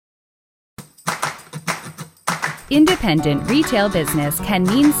Independent retail business can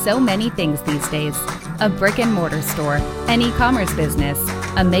mean so many things these days. A brick and mortar store, an e-commerce business,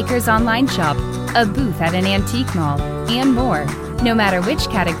 a maker's online shop, a booth at an antique mall, and more. No matter which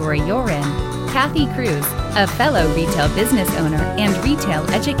category you're in, Kathy Cruz, a fellow retail business owner and retail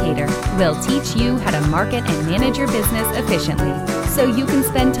educator, will teach you how to market and manage your business efficiently so you can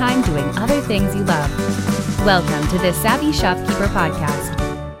spend time doing other things you love. Welcome to the Savvy Shopkeeper Podcast.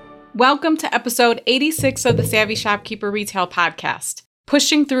 Welcome to episode 86 of the Savvy Shopkeeper Retail Podcast,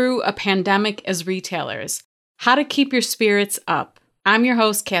 pushing through a pandemic as retailers, how to keep your spirits up. I'm your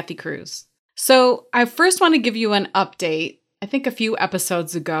host, Kathy Cruz. So I first want to give you an update. I think a few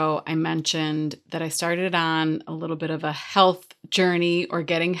episodes ago, I mentioned that I started on a little bit of a health journey or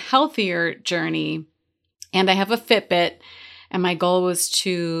getting healthier journey, and I have a Fitbit, and my goal was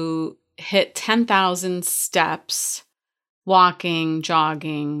to hit 10,000 steps walking,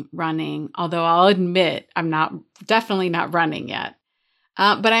 jogging, running, although I'll admit I'm definitely not running yet.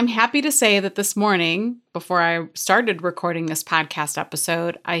 But I'm happy to say that this morning, before I started recording this podcast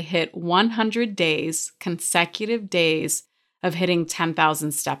episode, I hit 100 days, consecutive days of hitting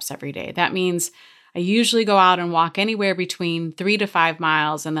 10,000 steps every day. That means I usually go out and walk anywhere between 3 to 5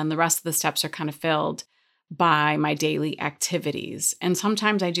 miles, and then the rest of the steps are kind of filled by my daily activities. And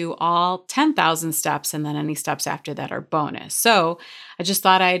sometimes I do all 10,000 steps, and then any steps after that are bonus. So I just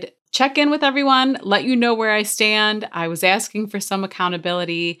thought I'd check in with everyone, let you know where I stand. I was asking for some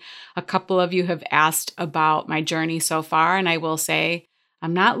accountability. A couple of you have asked about my journey so far, and I will say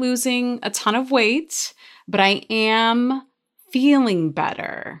I'm not losing a ton of weight, but I am feeling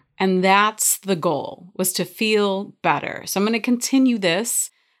better. And that's the goal, was to feel better. So I'm going to continue this.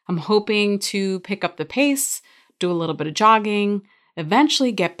 I'm hoping to pick up the pace, do a little bit of jogging,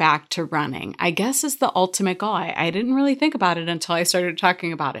 eventually get back to running, I guess is the ultimate goal. I didn't really think about it until I started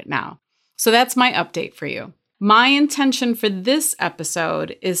talking about it now. So that's my update for you. My intention for this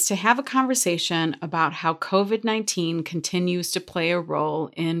episode is to have a conversation about how COVID-19 continues to play a role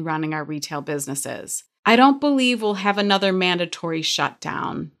in running our retail businesses. I don't believe we'll have another mandatory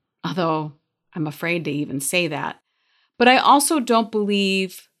shutdown, although I'm afraid to even say that. But I also don't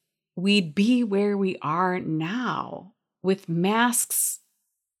believe we'd be where we are now with masks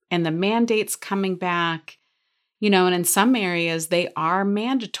and the mandates coming back, and in some areas they are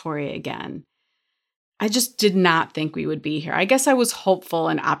mandatory again. I just did not think we would be here. I guess I was hopeful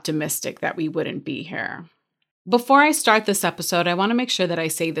and optimistic that we wouldn't be here. Before I start this episode, I want to make sure that I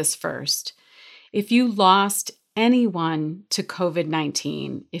say this first. If you lost anyone to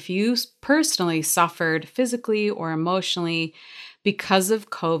COVID-19, if you personally suffered physically or emotionally because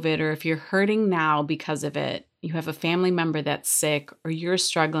of COVID, or if you're hurting now because of it, you have a family member that's sick, or you're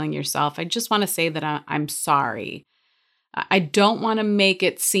struggling yourself, I just want to say that I'm sorry. I don't want to make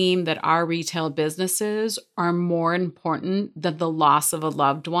it seem that our retail businesses are more important than the loss of a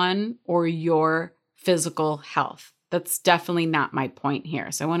loved one or your physical health. That's definitely not my point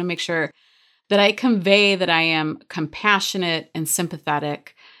here. So I want to make sure that I convey that I am compassionate and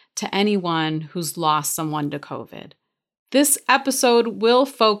sympathetic to anyone who's lost someone to COVID. This episode will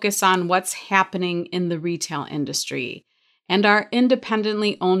focus on what's happening in the retail industry and our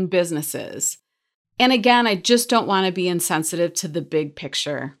independently owned businesses. And again, I just don't want to be insensitive to the big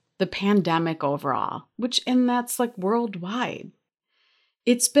picture, the pandemic overall, and that's like worldwide.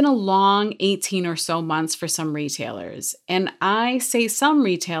 It's been a long 18 or so months for some retailers. And I say some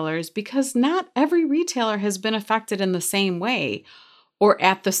retailers because not every retailer has been affected in the same way or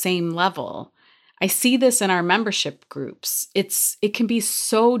at the same level. I see this in our membership groups. It can be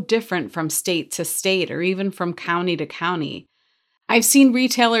so different from state to state or even from county to county. I've seen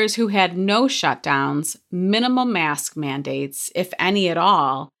retailers who had no shutdowns, minimal mask mandates, if any at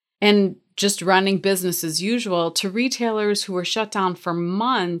all, and just running business as usual, to retailers who were shut down for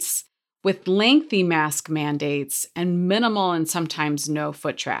months with lengthy mask mandates and minimal and sometimes no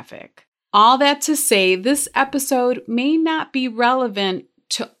foot traffic. All that to say, this episode may not be relevant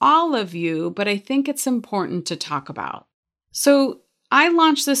to all of you, but I think it's important to talk about. So I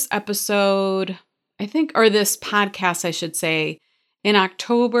launched this episode, this podcast, I should say, in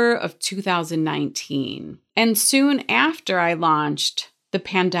October of 2019. And soon after I launched, the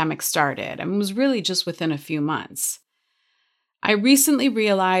pandemic started, and it was really just within a few months. I recently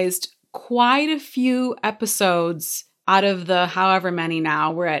realized quite a few episodes out of the however many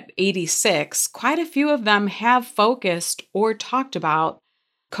now, we're at 86, quite a few of them have focused or talked about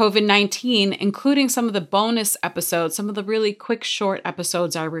COVID-19, including some of the bonus episodes, some of the really quick, short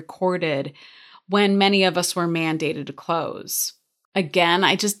episodes I recorded when many of us were mandated to close. Again,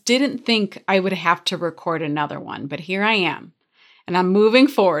 I just didn't think I would have to record another one, but here I am, and I'm moving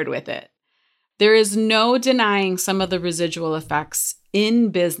forward with it. There is no denying some of the residual effects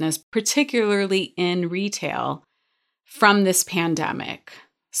in business, particularly in retail, from this pandemic.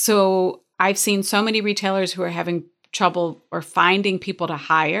 So I've seen so many retailers who are having trouble or finding people to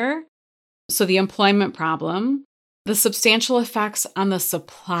hire. So the employment problem, the substantial effects on the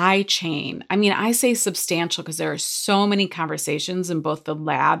supply chain. I mean, I say substantial because there are so many conversations in both the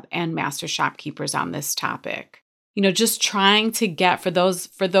lab and master shopkeepers on this topic. Just trying to get for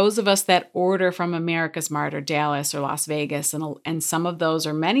those of us that order from America's Mart or Dallas or Las Vegas, and some of those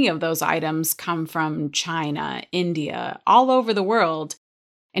or many of those items come from China, India, all over the world,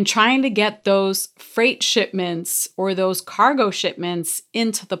 and trying to get those freight shipments or those cargo shipments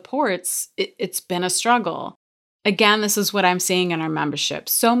into the ports, it's been a struggle. Again, this is what I'm seeing in our membership.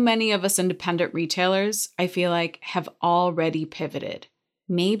 So many of us independent retailers, I feel like, have already pivoted,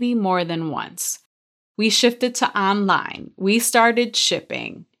 maybe more than once. We shifted to online. We started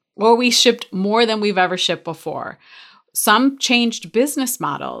shipping, or we shipped more than we've ever shipped before. Some changed business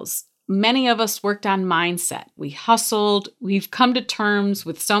models. Many of us worked on mindset. We hustled. We've come to terms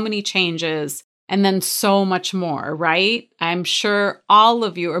with so many changes and then so much more, right? I'm sure all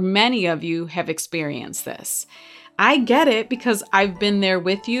of you or many of you have experienced this. I get it because I've been there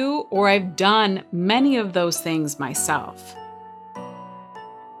with you, or I've done many of those things myself.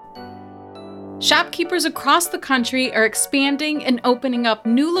 Shopkeepers across the country are expanding and opening up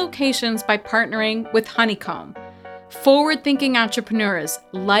new locations by partnering with Honeycomb. Forward-thinking entrepreneurs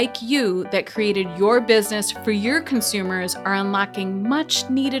like you that created your business for your consumers are unlocking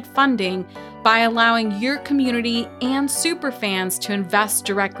much-needed funding by allowing your community and superfans to invest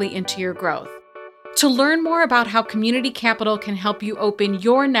directly into your growth. To learn more about how Community Capital can help you open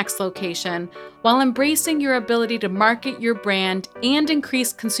your next location while embracing your ability to market your brand and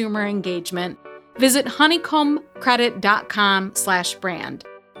increase consumer engagement, visit honeycombcredit.com/brand.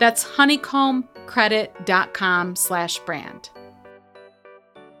 That's honeycombcredit.com/brand.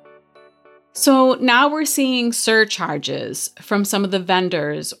 So now we're seeing surcharges from some of the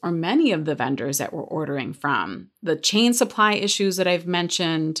vendors, or many of the vendors that we're ordering from. The chain supply issues that I've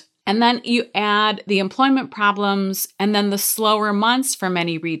mentioned. And then you add the employment problems and then the slower months for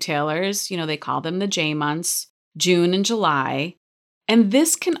many retailers. They call them the J months, June and July. And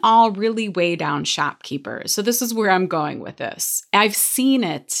this can all really weigh down shopkeepers. So this is where I'm going with this. I've seen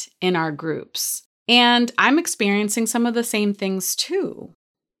it in our groups, and I'm experiencing some of the same things too.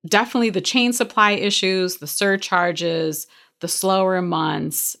 Definitely the chain supply issues, the surcharges, the slower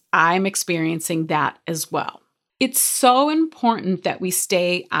months. I'm experiencing that as well. It's so important that we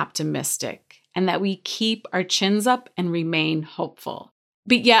stay optimistic and that we keep our chins up and remain hopeful.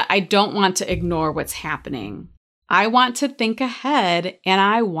 But yet, I don't want to ignore what's happening. I want to think ahead, and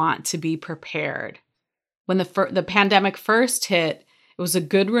I want to be prepared. When the pandemic first hit, it was a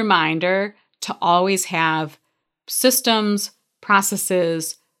good reminder to always have systems,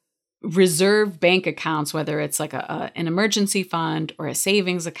 processes, reserve bank accounts, whether it's like an emergency fund or a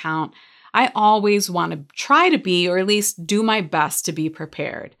savings account. I always want to try to be, or at least do my best to be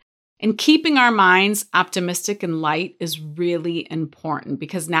prepared. And keeping our minds optimistic and light is really important,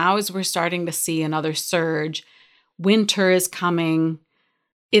 because now as we're starting to see another surge, winter is coming,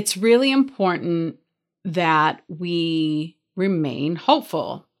 it's really important that we remain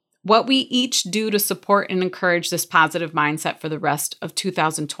hopeful. What we each do to support and encourage this positive mindset for the rest of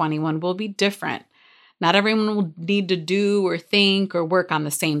 2021 will be different. Not everyone will need to do or think or work on the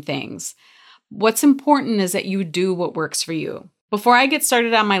same things. What's important is that you do what works for you. Before I get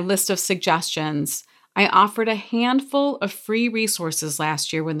started on my list of suggestions, I offered a handful of free resources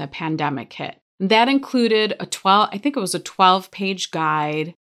last year when the pandemic hit. That included a 12-page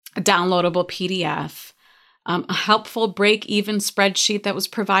guide, a downloadable PDF, a helpful break-even spreadsheet that was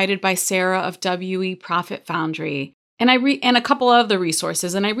provided by Sarah of WE Profit Foundry, and a couple of other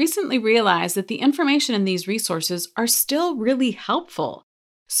resources. And I recently realized that the information in these resources are still really helpful.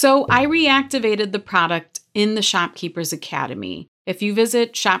 So I reactivated the product in the Shopkeepers Academy. If you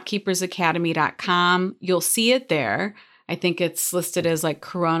visit shopkeepersacademy.com, you'll see it there. I think it's listed as like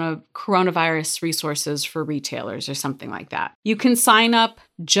coronavirus resources for retailers or something like that. You can sign up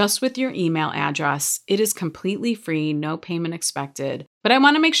just with your email address. It is completely free, no payment expected. But I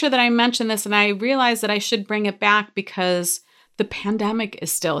want to make sure that I mention this, and I realize that I should bring it back because the pandemic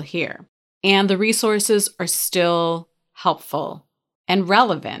is still here and the resources are still helpful and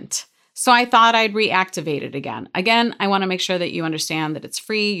relevant. So I thought I'd reactivate it again. Again, I want to make sure that you understand that it's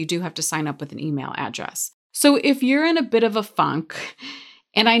free. You do have to sign up with an email address. So if you're in a bit of a funk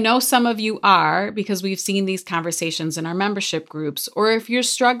And I know some of you are, because we've seen these conversations in our membership groups, or if you're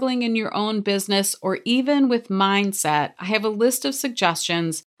struggling in your own business or even with mindset, I have a list of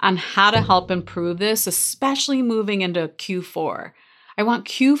suggestions on how to help improve this, especially moving into Q4. I want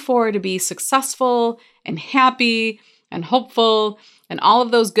Q4 to be successful and happy and hopeful and all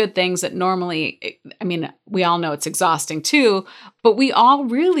of those good things that normally, we all know it's exhausting too, but we all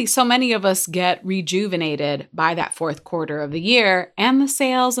really, so many of us get rejuvenated by that fourth quarter of the year and the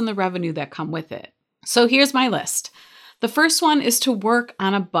sales and the revenue that come with it. So here's my list. The first one is to work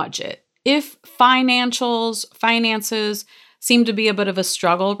on a budget. If finances seem to be a bit of a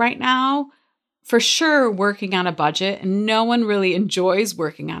struggle right now, for sure, working on a budget, and no one really enjoys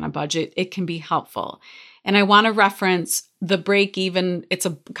working on a budget, it can be helpful. And I want to reference the break even, it's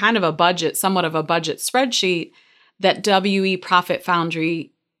a kind of a budget, somewhat of a budget spreadsheet that WE Profit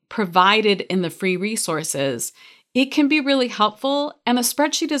Foundry provided in the free resources. It can be really helpful. And the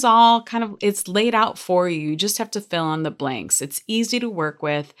spreadsheet is all it's laid out for you. You just have to fill in the blanks. It's easy to work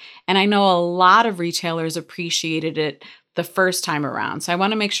with. And I know a lot of retailers appreciated it the first time around. So I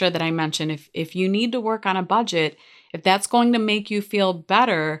want to make sure that I mention if you need to work on a budget, if that's going to make you feel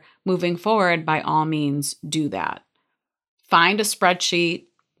better moving forward, by all means, do that. Find a spreadsheet,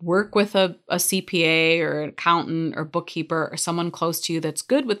 work with a CPA or an accountant or bookkeeper or someone close to you that's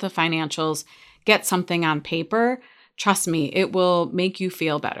good with the financials. Get something on paper. Trust me, it will make you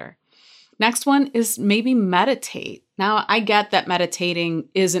feel better. Next one is maybe meditate. Now, I get that meditating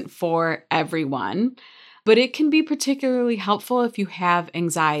isn't for everyone, but it can be particularly helpful if you have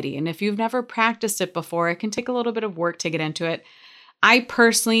anxiety. And if you've never practiced it before, it can take a little bit of work to get into it. I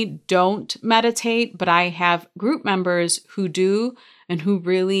personally don't meditate, but I have group members who do and who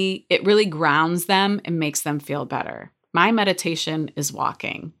it really grounds them and makes them feel better. My meditation is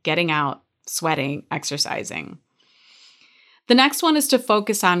walking, getting out, sweating, exercising. The next one is to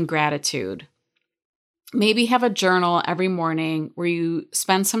focus on gratitude. Maybe have a journal every morning where you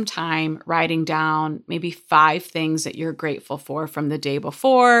spend some time writing down maybe 5 things that you're grateful for from the day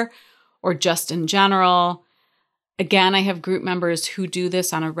before or just in general. Again, I have group members who do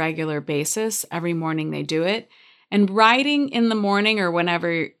this on a regular basis. Every morning they do it. And writing in the morning or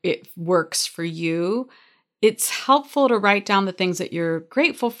whenever it works for you, it's helpful to write down the things that you're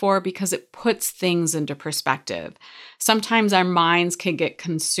grateful for because it puts things into perspective. Sometimes our minds can get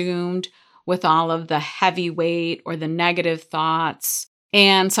consumed with all of the heavy weight or the negative thoughts.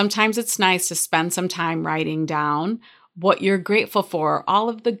 And sometimes it's nice to spend some time writing down what you're grateful for, all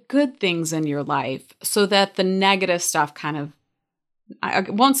of the good things in your life, so that the negative stuff I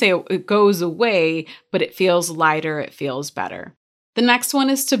won't say it goes away, but it feels lighter, it feels better. The next one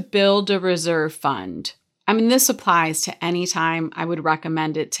is to build a reserve fund. This applies to any time. I would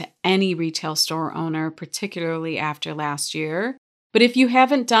recommend it to any retail store owner, particularly after last year. But if you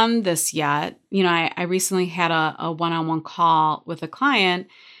haven't done this yet, I recently had a one-on-one call with a client,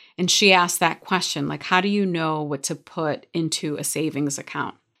 and she asked that question, like, how do you know what to put into a savings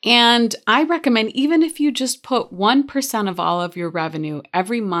account? And I recommend, even if you just put 1% of all of your revenue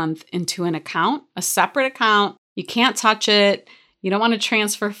every month into an account, a separate account, you can't touch it. You don't want to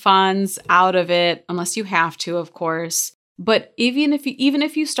transfer funds out of it unless you have to, of course. But even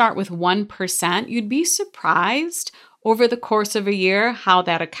if you start with 1%, you'd be surprised over the course of a year how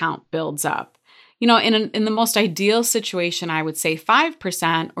that account builds up. In the most ideal situation, I would say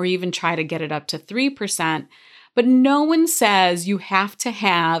 5% or even try to get it up to 3%. But no one says you have to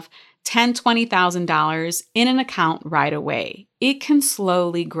have $10,000, $20,000 in an account right away. It can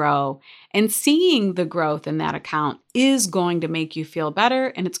slowly grow. And seeing the growth in that account is going to make you feel better,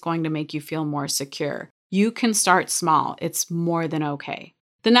 and it's going to make you feel more secure. You can start small. It's more than okay.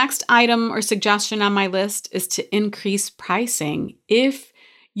 The next item or suggestion on my list is to increase pricing. If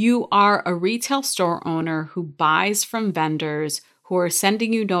you are a retail store owner who buys from vendors who are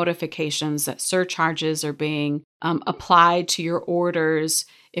sending you notifications that surcharges are being applied to your orders,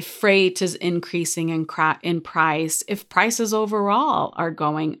 if freight is increasing in price, if prices overall are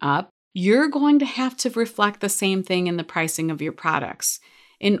going up, you're going to have to reflect the same thing in the pricing of your products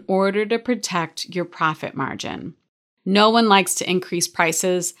in order to protect your profit margin. No one likes to increase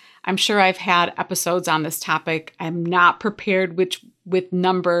prices. I'm sure I've had episodes on this topic. I'm not prepared with the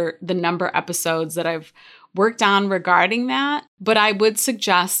number episodes that I've worked on regarding that, but I would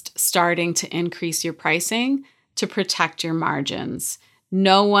suggest starting to increase your pricing to protect your margins.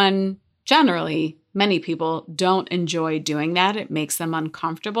 Many people don't enjoy doing that. It makes them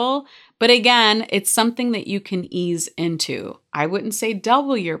uncomfortable. But again, it's something that you can ease into. I wouldn't say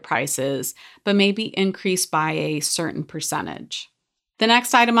double your prices, but maybe increase by a certain percentage. The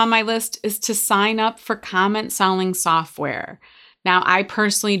next item on my list is to sign up for comment selling software. Now, I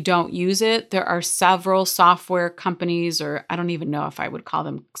personally don't use it. There are several software companies, or I don't even know if I would call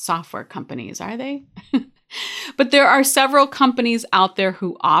them software companies, are they? But there are several companies out there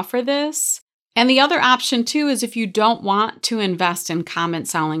who offer this. And the other option too is if you don't want to invest in comment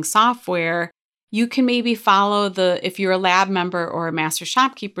selling software, you can maybe follow if you're a lab member or a Master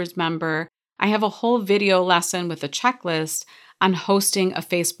Shopkeepers member, I have a whole video lesson with a checklist on hosting a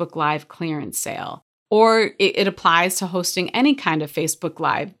Facebook Live clearance sale. Or it applies to hosting any kind of Facebook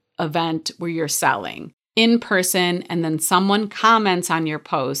Live event where you're selling in person and then someone comments on your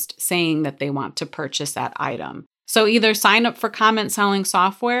post saying that they want to purchase that item. So either sign up for comment selling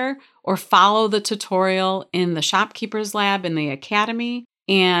software or follow the tutorial in the Shopkeepers Lab in the Academy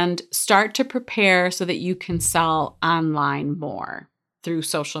and start to prepare so that you can sell online more through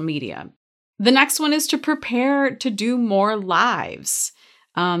social media. The next one is to prepare to do more lives.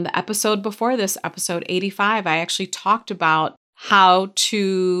 The episode before this, episode 85, I actually talked about how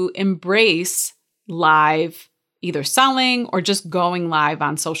to embrace live, either selling or just going live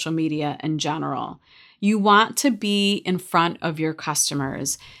on social media in general. You want to be in front of your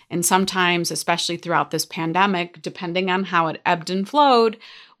customers. And sometimes, especially throughout this pandemic, depending on how it ebbed and flowed,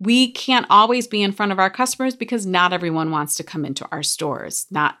 we can't always be in front of our customers because not everyone wants to come into our stores.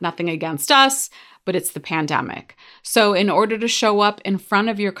 Nothing against us, but it's the pandemic. So in order to show up in front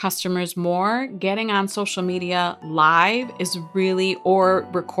of your customers more, getting on social media live is really, or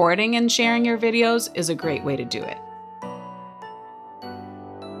recording and sharing your videos is a great way to do it.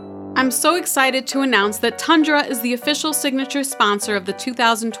 I'm so excited to announce that Tundra is the official signature sponsor of the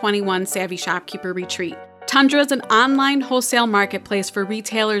 2021 Savvy Shopkeeper Retreat. Tundra is an online wholesale marketplace for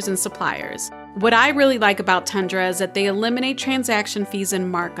retailers and suppliers. What I really like about Tundra is that they eliminate transaction fees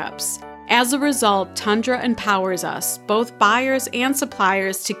and markups. As a result, Tundra empowers us, both buyers and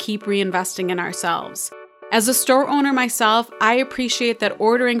suppliers, to keep reinvesting in ourselves. As a store owner myself, I appreciate that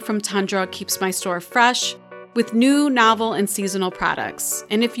ordering from Tundra keeps my store fresh with new, novel, and seasonal products.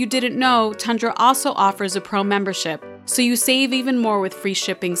 And if you didn't know, Tundra also offers a pro membership, so you save even more with free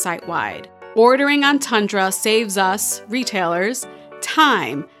shipping site-wide. Ordering on Tundra saves us, retailers,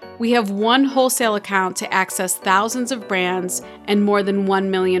 time. We have one wholesale account to access thousands of brands and more than 1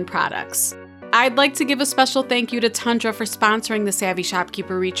 million products. I'd like to give a special thank you to Tundra for sponsoring the Savvy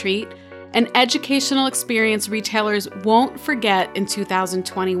Shopkeeper Retreat, an educational experience retailers won't forget in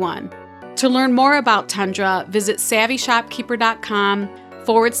 2021. To learn more about Tundra, visit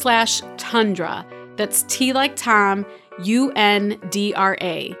savvyshopkeeper.com/Tundra. That's T like Tom,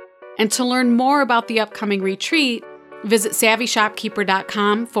 UNDRA. And to learn more about the upcoming retreat, visit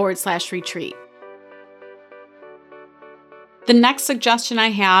savvyshopkeeper.com/retreat. The next suggestion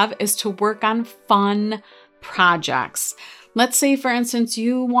I have is to work on fun projects. Let's say, for instance,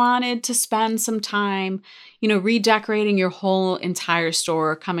 you wanted to spend some time, redecorating your whole entire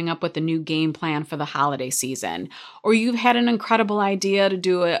store, coming up with a new game plan for the holiday season. Or you've had an incredible idea to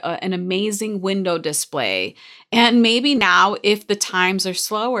do an amazing window display. And maybe now, if the times are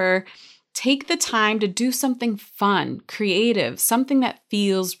slower, take the time to do something fun, creative, something that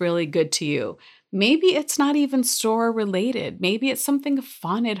feels really good to you. Maybe it's not even store related. Maybe it's something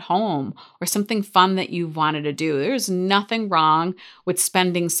fun at home or something fun that you've wanted to do. There's nothing wrong with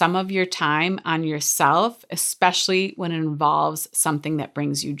spending some of your time on yourself, especially when it involves something that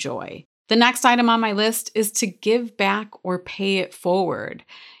brings you joy. The next item on my list is to give back or pay it forward.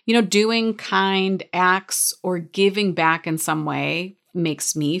 Doing kind acts or giving back in some way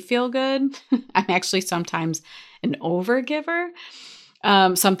makes me feel good. I'm actually sometimes an overgiver.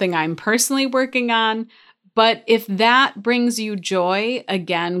 Something I'm personally working on. But if that brings you joy,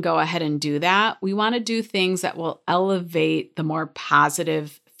 again, go ahead and do that. We want to do things that will elevate the more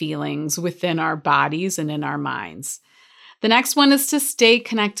positive feelings within our bodies and in our minds. The next one is to stay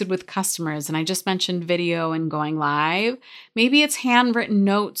connected with customers. And I just mentioned video and going live. Maybe it's handwritten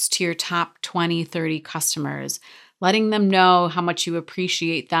notes to your top 20, 30 customers, letting them know how much you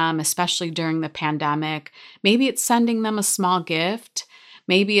appreciate them, especially during the pandemic. Maybe it's sending them a small gift.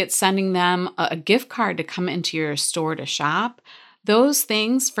 Maybe it's sending them a gift card to come into your store to shop. Those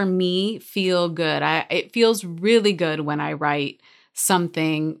things for me feel good. It feels really good when I write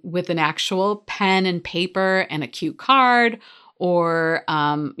something with an actual pen and paper and a cute card, or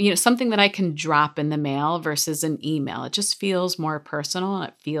something that I can drop in the mail versus an email. It just feels more personal and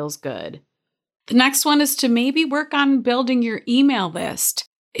it feels good. The next one is to maybe work on building your email list.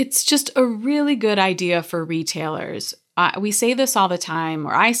 It's just a really good idea for retailers. We say this all the time,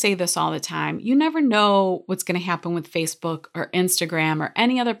 or I say this all the time. You never know what's going to happen with Facebook or Instagram or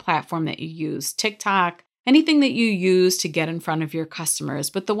any other platform that you use, TikTok. anything that you use to get in front of your customers.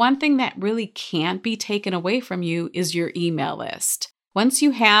 But the one thing that really can't be taken away from you is your email list. Once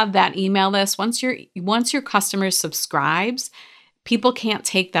you have that email list, once your customer subscribes, people can't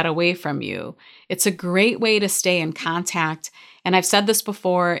take that away from you. It's a great way to stay in contact. And I've said this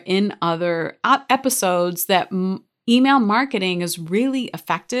before in other episodes that email marketing is really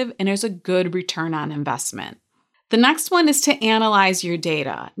effective and there's a good return on investment. The next one is to analyze your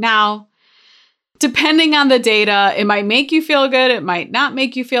data. Now, depending on the data, it might make you feel good, it might not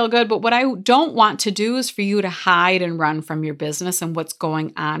make you feel good, but what I don't want to do is for you to hide and run from your business and what's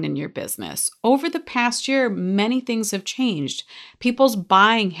going on in your business. Over the past year, many things have changed. People's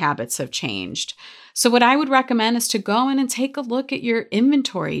buying habits have changed. So what I would recommend is to go in and take a look at your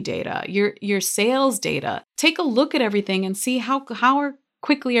inventory data, your sales data. Take a look at everything and see how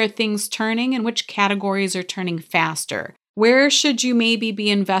quickly are things turning and which categories are turning faster. Where should you maybe be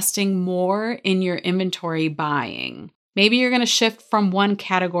investing more in your inventory buying? Maybe you're going to shift from one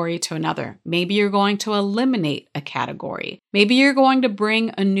category to another. Maybe you're going to eliminate a category. Maybe you're going to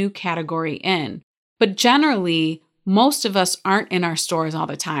bring a new category in. But generally, most of us aren't in our stores all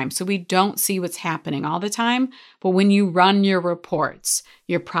the time, so we don't see what's happening all the time. But when you run your reports,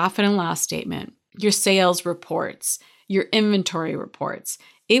 your profit and loss statement, your sales reports, your inventory reports,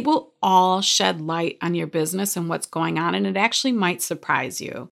 it will all shed light on your business and what's going on, and it actually might surprise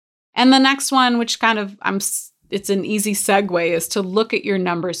you. And the next one, which it's an easy segue, is to look at your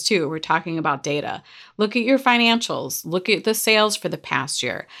numbers too. We're talking about data. Look at your financials. Look at the sales for the past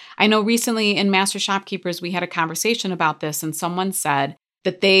year. I know recently in Master Shopkeepers, we had a conversation about this, and someone said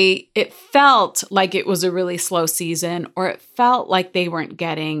that it felt like it was a really slow season, or it felt like they weren't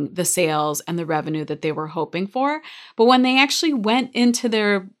getting the sales and the revenue that they were hoping for. But when they actually went into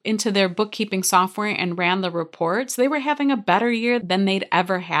their bookkeeping software and ran the reports, they were having a better year than they'd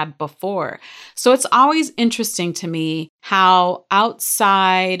ever had before. So it's always interesting to me how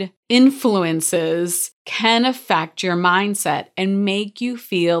outside influences can affect your mindset and make you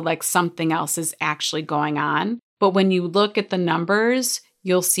feel like something else is actually going on. But when you look at the numbers,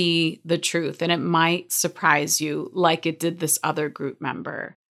 you'll see the truth, and it might surprise you like it did this other group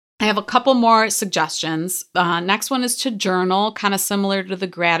member. I have a couple more suggestions. Next one is to journal, kind of similar to the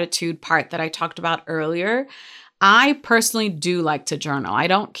gratitude part that I talked about earlier. I personally do like to journal. I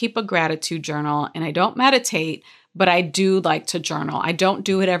don't keep a gratitude journal and I don't meditate, but I do like to journal. I don't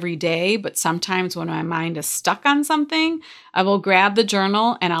do it every day, but sometimes when my mind is stuck on something, I will grab the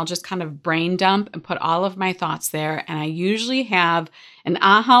journal and I'll just kind of brain dump and put all of my thoughts there. And I usually have an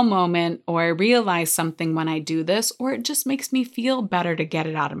aha moment, or I realize something when I do this, or it just makes me feel better to get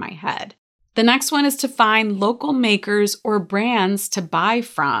it out of my head. The next one is to find local makers or brands to buy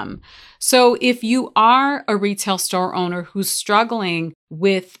from. So if you are a retail store owner who's struggling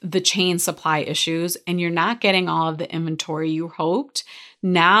with the chain supply issues and you're not getting all of the inventory you hoped,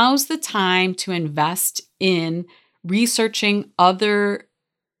 now's the time to invest in researching other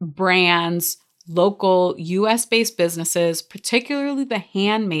brands, local US-based businesses, particularly the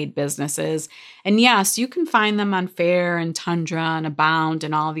handmade businesses. And yes, you can find them on Faire and Tundra and Abound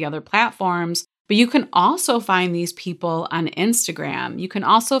and all the other platforms, but you can also find these people on Instagram. You can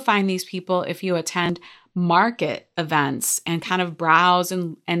also find these people if you attend market events and kind of browse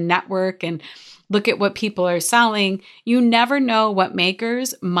and network and look at what people are selling. You never know what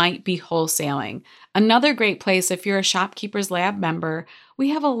makers might be wholesaling. Another great place, if you're a Shopkeepers Lab member, we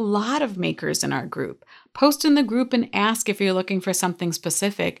have a lot of makers in our group. Post in the group and ask if you're looking for something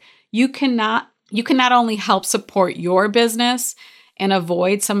specific. You can not only help support your business and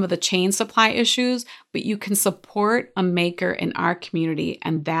avoid some of the chain supply issues, but you can support a maker in our community,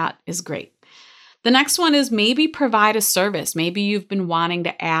 and that is great. The next one is maybe provide a service. Maybe you've been wanting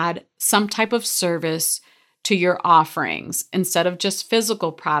to add some type of service to your offerings instead of just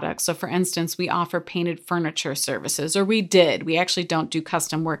physical products. So for instance, we offer painted furniture services, or we actually don't do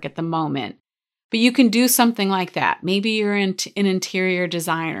custom work at the moment, but you can do something like that. Maybe you're an interior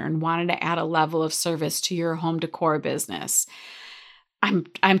designer and wanted to add a level of service to your home decor business. I'm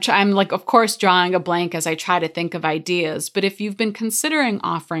like, of course, drawing a blank as I try to think of ideas. But if you've been considering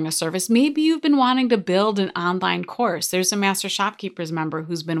offering a service, maybe you've been wanting to build an online course. There's a Master Shopkeepers member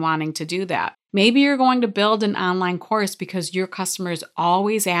who's been wanting to do that. Maybe you're going to build an online course because your customers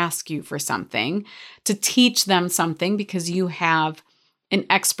always ask you for something, to teach them something because you have an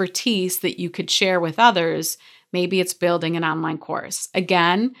expertise that you could share with others. Maybe it's building an online course.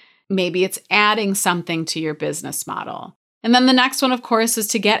 Again, maybe it's adding something to your business model. And then the next one, of course, is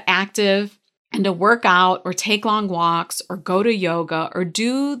to get active and to work out or take long walks or go to yoga or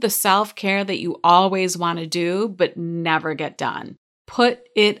do the self-care that you always want to do but never get done. Put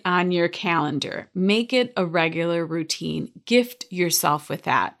it on your calendar. Make it a regular routine. Gift yourself with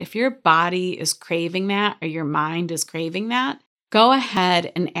that. If your body is craving that or your mind is craving that, go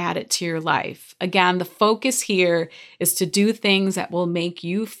ahead and add it to your life. Again, the focus here is to do things that will make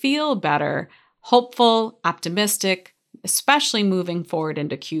you feel better, hopeful, optimistic, especially moving forward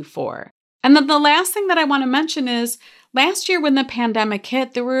into Q4. And then the last thing that I want to mention is last year when the pandemic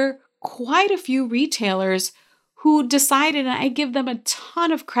hit, there were quite a few retailers who decided, and I give them a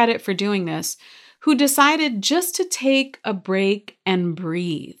ton of credit for doing this, who decided just to take a break and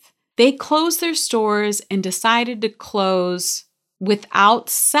breathe. They closed their stores and decided to close without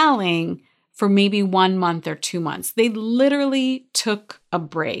selling for maybe 1 month or 2 months. They literally took a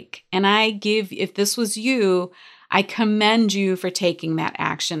break. And if this was you, I commend you for taking that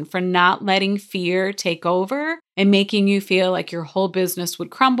action, for not letting fear take over and making you feel like your whole business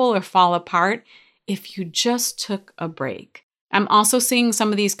would crumble or fall apart if you just took a break. I'm also seeing some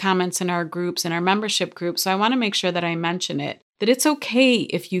of these comments in our groups, in our membership groups, so I want to make sure that I mention it, that it's okay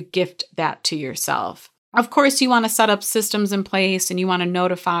if you gift that to yourself. Of course, you want to set up systems in place and you want to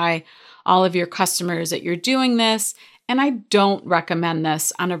notify all of your customers that you're doing this. And I don't recommend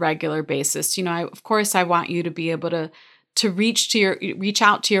this on a regular basis. Of course, I want you to be able to reach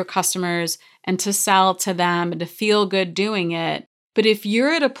out to your customers and to sell to them and to feel good doing it. But if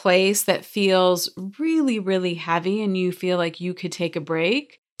you're at a place that feels really, really heavy and you feel like you could take a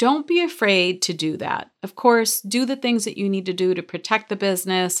break, don't be afraid to do that. Of course, do the things that you need to do to protect the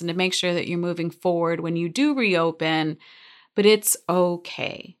business and to make sure that you're moving forward when you do reopen, but it's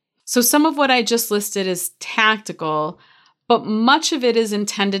okay. So some of what I just listed is tactical, but much of it is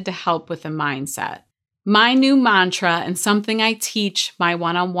intended to help with a mindset. My new mantra, and something I teach my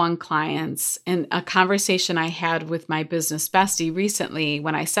one-on-one clients, in a conversation I had with my business bestie recently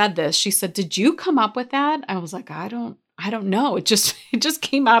when I said this, she said, "Did you come up with that?" I was like, I don't know. It just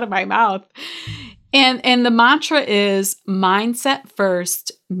came out of my mouth. And the mantra is mindset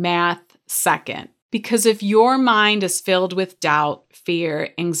first, math second. Because if your mind is filled with doubt, fear,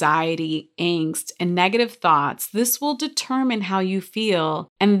 anxiety, angst, and negative thoughts, this will determine how you feel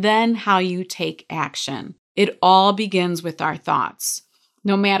and then how you take action. It all begins with our thoughts.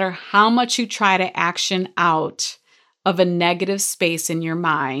 No matter how much you try to action out of a negative space in your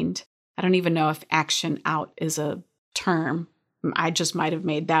mind, I don't even know if action out is a term. I just might have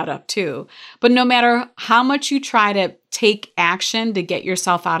made that up too. But no matter how much you try to take action to get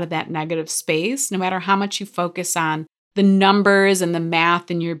yourself out of that negative space, no matter how much you focus on the numbers and the math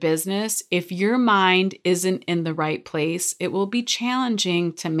in your business, if your mind isn't in the right place, it will be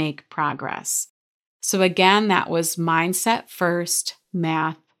challenging to make progress. So again, that was mindset first,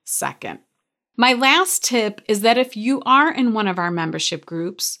 math second. My last tip is that if you are in one of our membership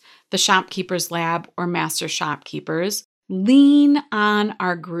groups, the Shopkeepers Lab or Master Shopkeepers, lean on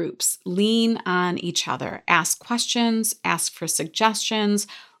our groups, lean on each other, ask questions, ask for suggestions,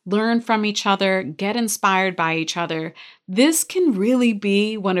 learn from each other, get inspired by each other. This can really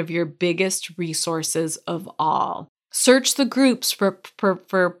be one of your biggest resources of all. Search the groups for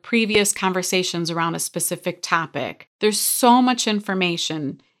previous conversations around a specific topic. There's so much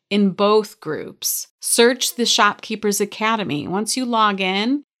information in both groups. Search the Shopkeepers Academy. Once you log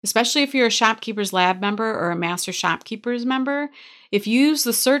in, especially if you're a Shopkeepers Lab member or a Master Shopkeepers member, if you use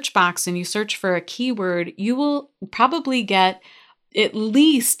the search box and you search for a keyword, you will probably get at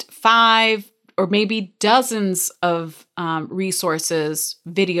least 5 or maybe dozens of resources,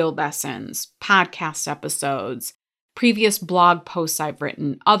 video lessons, podcast episodes, previous blog posts I've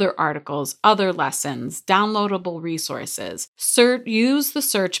written, other articles, other lessons, downloadable resources. Use the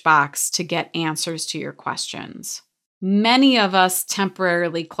search box to get answers to your questions. Many of us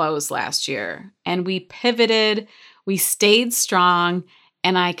temporarily closed last year and we pivoted, we stayed strong,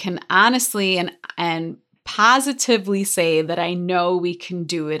 and I can honestly and positively say that I know we can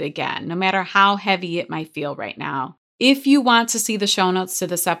do it again, no matter how heavy it might feel right now. If you want to see the show notes to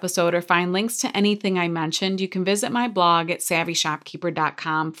this episode or find links to anything I mentioned, you can visit my blog at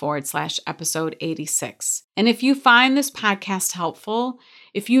savvyshopkeeper.com/episode 86. And if you find this podcast helpful,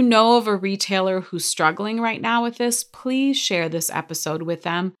 if you know of a retailer who's struggling right now with this, please share this episode with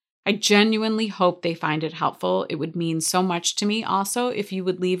them. I genuinely hope they find it helpful. It would mean so much to me also if you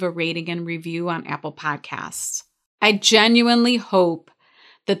would leave a rating and review on Apple Podcasts. I genuinely hope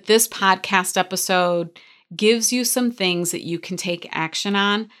that this podcast episode gives you some things that you can take action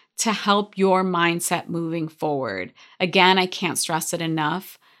on to help your mindset moving forward. Again, I can't stress it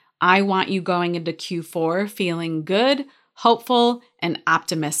enough. I want you going into Q4 feeling good, hopeful, and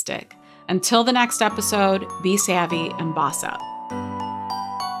optimistic. Until the next episode, be savvy and boss up.